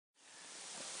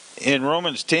In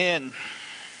Romans 10,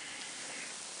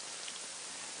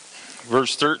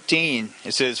 verse 13,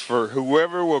 it says, "For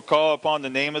whoever will call upon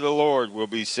the name of the Lord will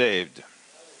be saved."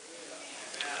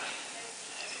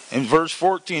 In verse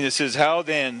 14, it says, "How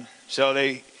then shall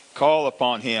they call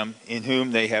upon him in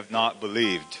whom they have not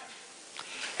believed?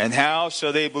 And how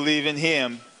shall they believe in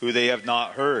him who they have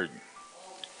not heard?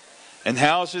 And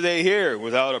how shall they hear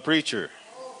without a preacher?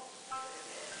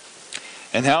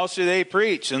 And how shall they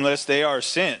preach unless they are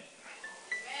sent?"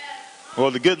 Well,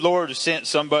 the good Lord has sent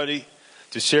somebody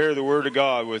to share the Word of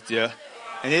God with you.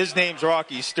 And his name's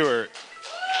Rocky Stuart.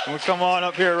 Can we come on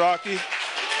up here, Rocky?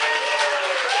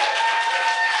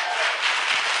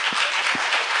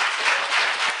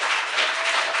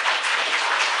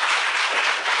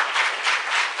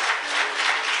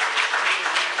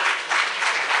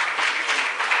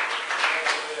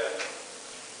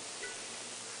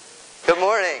 Good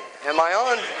morning. Am I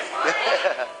on?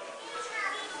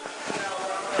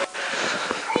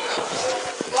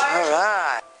 All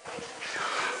right.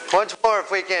 Once more, if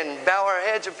we can bow our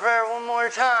heads in prayer one more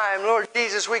time. Lord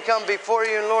Jesus, we come before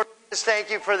you, and Lord, just thank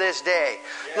you for this day.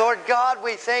 Lord God,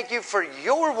 we thank you for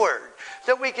your word,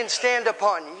 that we can stand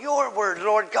upon your word,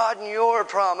 Lord God, and your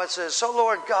promises. So,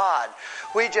 Lord God,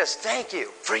 we just thank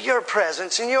you for your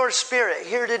presence and your spirit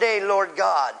here today, Lord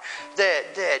God,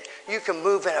 that you can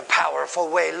move in a powerful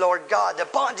way, Lord God. The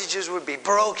bondages would be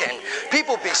broken.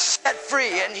 People be set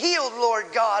free and healed,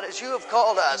 Lord God, as you have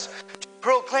called us.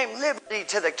 Proclaim liberty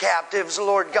to the captives,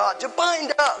 Lord God, to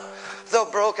bind up the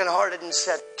brokenhearted and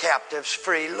set captives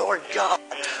free, Lord God.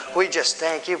 We just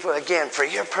thank you again for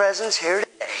your presence here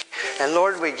today. And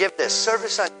Lord, we give this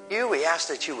service unto you. We ask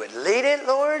that you would lead it,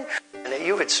 Lord, and that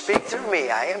you would speak through me.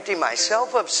 I empty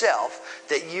myself of self,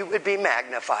 that you would be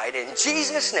magnified. In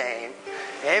Jesus' name,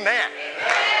 amen. Amen.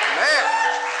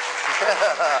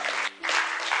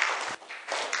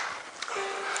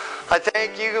 I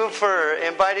thank you for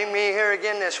inviting me here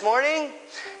again this morning.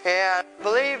 And I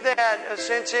believe that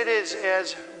since it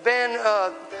has been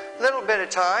a little bit of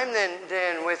time,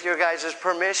 then with your guys'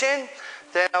 permission,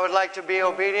 then I would like to be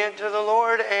obedient to the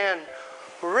Lord and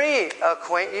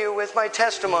reacquaint you with my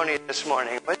testimony this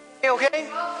morning. Would that be okay?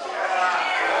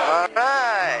 All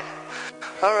right.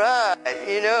 All right.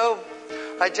 You know,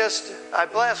 I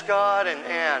bless God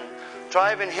and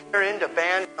driving here into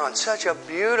Bandon on such a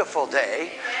beautiful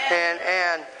day.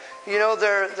 And you know,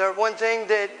 there one thing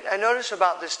that I notice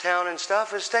about this town and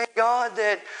stuff is, thank God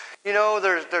that, you know,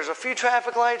 there's a few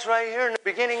traffic lights right here in the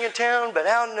beginning of town, but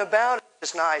out and about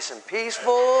it's nice and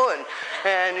peaceful,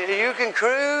 and you can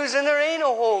cruise, and there ain't a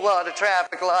whole lot of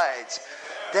traffic lights.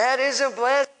 That is a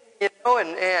blessing, you know,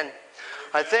 and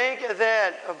I think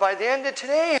that by the end of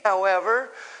today,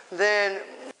 however, then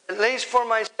at least for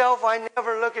myself, I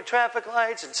never look at traffic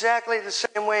lights exactly the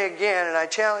same way again. And I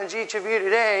challenge each of you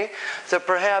today that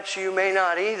perhaps you may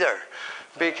not either.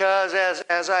 Because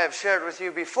as I have shared with you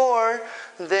before,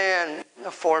 then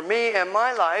for me and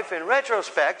my life, in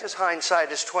retrospect, as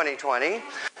hindsight is 2020,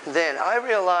 then I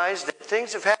realized that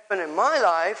things have happened in my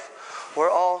life were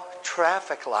all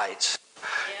traffic lights.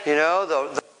 You know,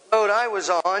 the road I was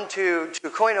on, to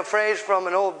coin a phrase from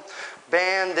an old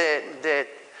band that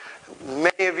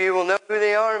many of you will know who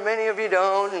they are, and many of you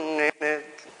don't. And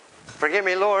forgive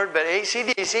me, Lord, but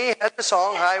AC/DC has the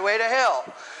song "Highway to Hell."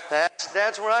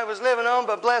 That's where I was living on,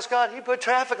 but bless God, He put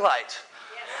traffic lights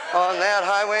on that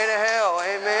highway to hell.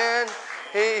 Amen.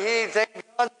 He thank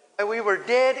God that we were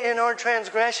dead in our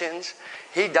transgressions,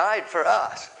 He died for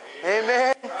us.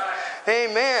 Amen.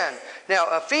 Amen. Now,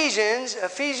 Ephesians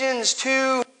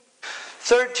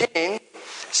 2:13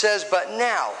 says, "But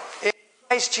now, in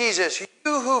Christ Jesus, you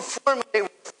who formerly were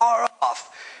far off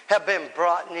have been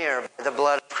brought near by the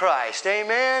blood of Christ."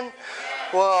 Amen.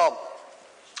 Well,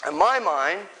 in my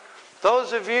mind,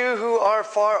 those of you who are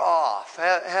far off,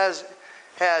 has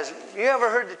you ever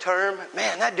heard the term,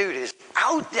 "Man, that dude is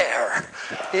out there"?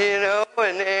 You know,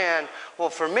 and well,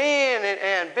 for me,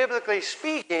 and biblically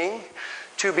speaking,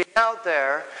 to be out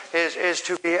there is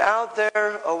to be out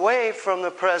there away from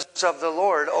the presence of the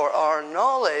Lord, or our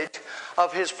knowledge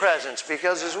of His presence.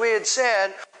 Because as we had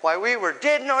said, while we were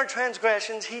dead in our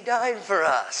transgressions, He died for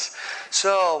us.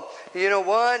 So, you know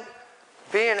what?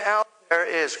 Being out there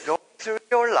is going through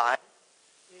your life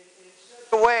in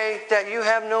such a way that you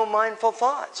have no mindful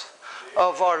thoughts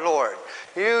of our Lord.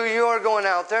 You are going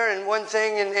out there, and one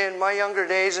thing in my younger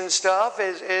days and stuff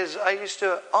is I used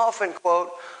to often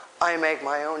quote, "I make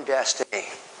my own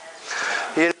destiny."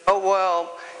 You know,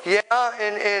 well, yeah,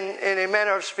 in a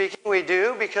manner of speaking, we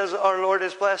do, because our Lord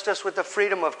has blessed us with the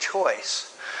freedom of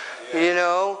choice. You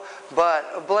know,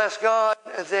 but bless God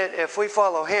that if we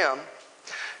follow Him,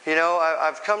 You know,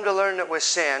 I've come to learn that with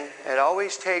sin, it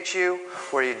always takes you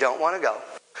where you don't want to go.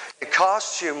 It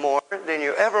costs you more than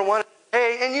you ever wanted to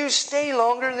pay, and you stay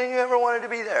longer than you ever wanted to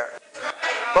be there.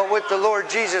 But with the Lord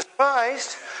Jesus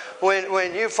Christ,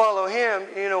 when you follow Him,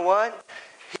 you know what?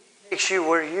 He takes you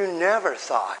where you never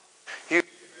thought. You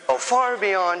go far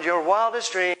beyond your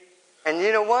wildest dream, and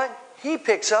you know what? He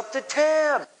picks up the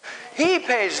tab. He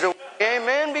pays the way,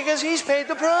 amen, because He's paid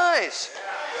the price.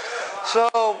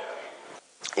 So,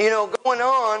 you know, going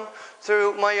on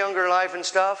through my younger life and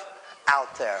stuff,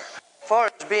 out there. As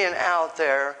far as being out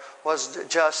there was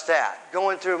just that.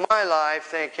 Going through my life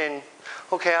thinking,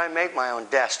 okay, I make my own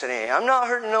destiny. I'm not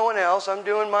hurting no one else. I'm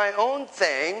doing my own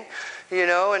thing, you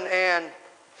know, and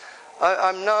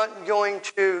I'm not going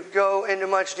to go into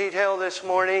much detail this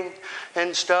morning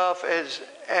and stuff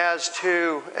as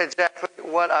to exactly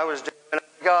what I was doing.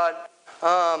 God,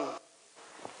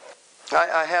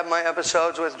 I have my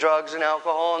episodes with drugs and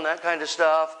alcohol and that kind of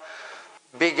stuff.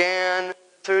 Began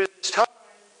through this time.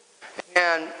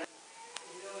 And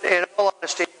in all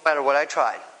honesty, no matter what I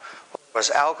tried, whether it was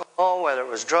alcohol, whether it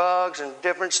was drugs and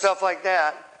different stuff like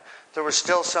that, there was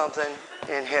still something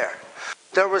in here.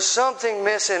 There was something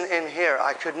missing in here.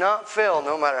 I could not fill,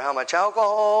 no matter how much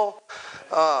alcohol,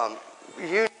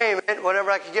 you name it,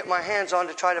 whatever I could get my hands on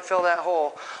to try to fill that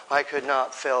hole, I could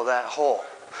not fill that hole.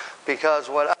 Because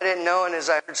what I didn't know, and as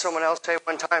I heard someone else say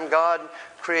one time, God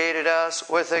created us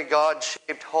with a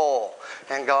God-shaped hole.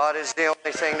 And God is the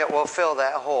only thing that will fill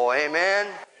that hole. Amen?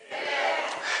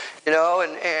 You know,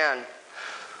 and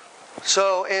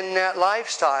so in that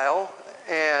lifestyle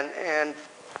and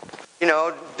you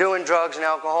know, doing drugs and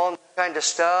alcohol and that kind of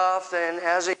stuff, then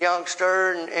as a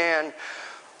youngster and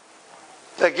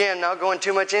again, not going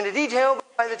too much into detail,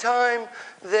 but by the time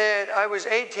that I was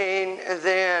 18,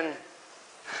 then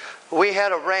we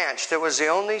had a ranch that was the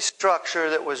only structure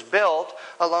that was built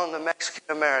along the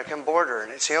Mexican-American border.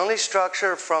 And it's the only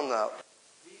structure from the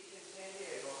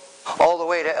all the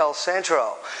way to El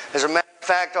Centro. As a matter of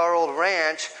fact, our old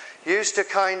ranch used to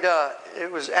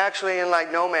it was actually in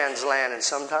like no man's land, and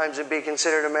sometimes it'd be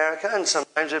considered America and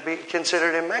sometimes it'd be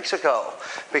considered in Mexico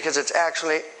because it's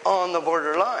actually on the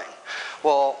border line.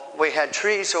 Well, we had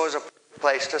trees, so it was a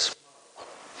place to smoke.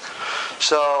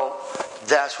 So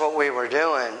that's what we were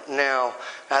doing. Now,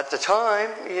 at the time,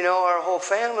 you know, our whole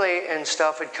family and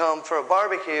stuff had come for a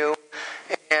barbecue,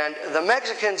 and the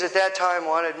Mexicans at that time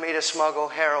wanted me to smuggle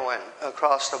heroin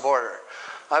across the border.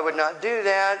 I would not do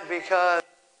that because,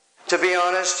 to be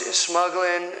honest,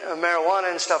 smuggling marijuana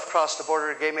and stuff across the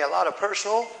border gave me a lot of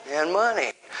personal and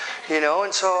money, you know,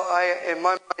 and so in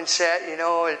my mindset, you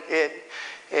know, it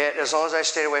as long as I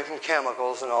stayed away from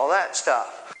chemicals and all that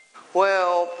stuff.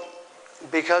 Well,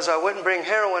 because I wouldn't bring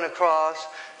heroin across,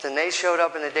 then they showed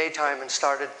up in the daytime and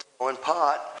started throwing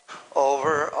pot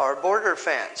over our border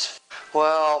fence.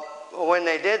 Well, when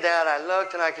they did that, I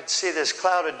looked and I could see this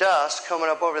cloud of dust coming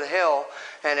up over the hill,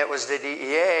 and it was the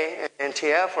DEA and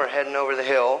NTF were heading over the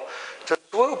hill to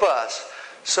swoop us.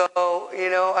 So, you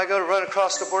know, I go to run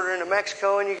across the border into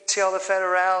Mexico, and you can see all the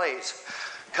federales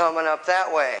coming up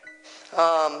that way.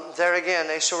 There again,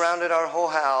 they surrounded our whole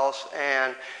house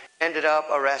and ended up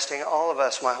arresting all of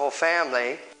us, my whole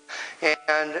family.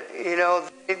 And, you know,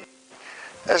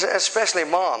 especially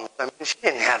Mom. I mean, she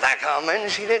didn't have that coming.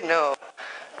 She didn't know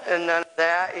and none of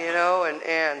that, you know.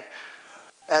 And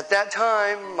at that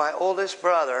time, my oldest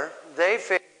brother, they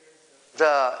figured,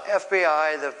 the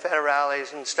FBI, the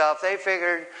federales and stuff, they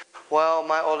figured, well,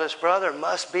 my oldest brother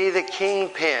must be the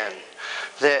kingpin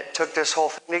that took this whole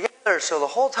thing together. So the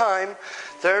whole time,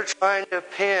 they're trying to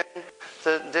pin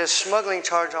this smuggling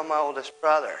charge on my oldest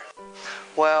brother.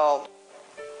 Well,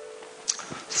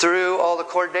 through all the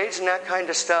court dates and that kind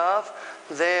of stuff,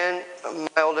 then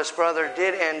my oldest brother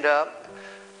did end up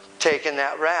taking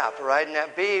that rap, riding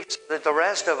that beef, so that the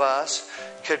rest of us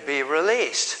could be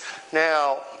released.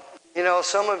 Now, you know,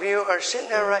 some of you are sitting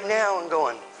there right now and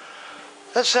going,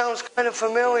 that sounds kind of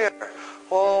familiar.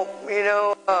 Well, you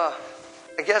know,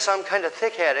 I guess I'm kind of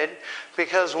thick-headed,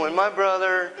 because when my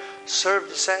brother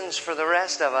served the sentence for the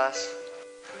rest of us,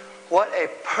 what a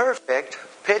perfect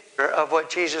picture of what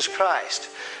Jesus Christ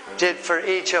did for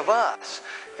each of us.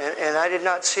 And I did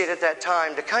not see it at that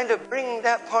time. To kind of bring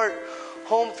that part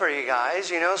home for you guys,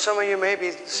 you know, some of you may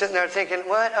be sitting there thinking,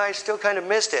 what? I still kind of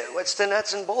missed it. What's the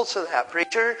nuts and bolts of that,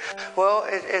 preacher? Well,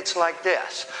 it's like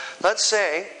this. Let's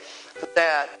say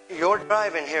that you're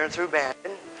driving here through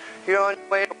Bandon. You're on your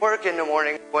way to work in the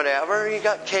morning, whatever. You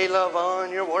got K-Love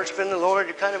on, you're worshiping the Lord,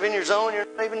 you're kind of in your zone, you're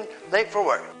not even late for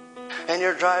work. And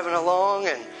you're driving along,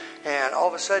 and all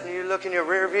of a sudden you look in your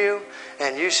rear view,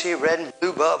 and you see red and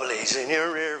blue bubblies in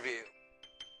your rear view.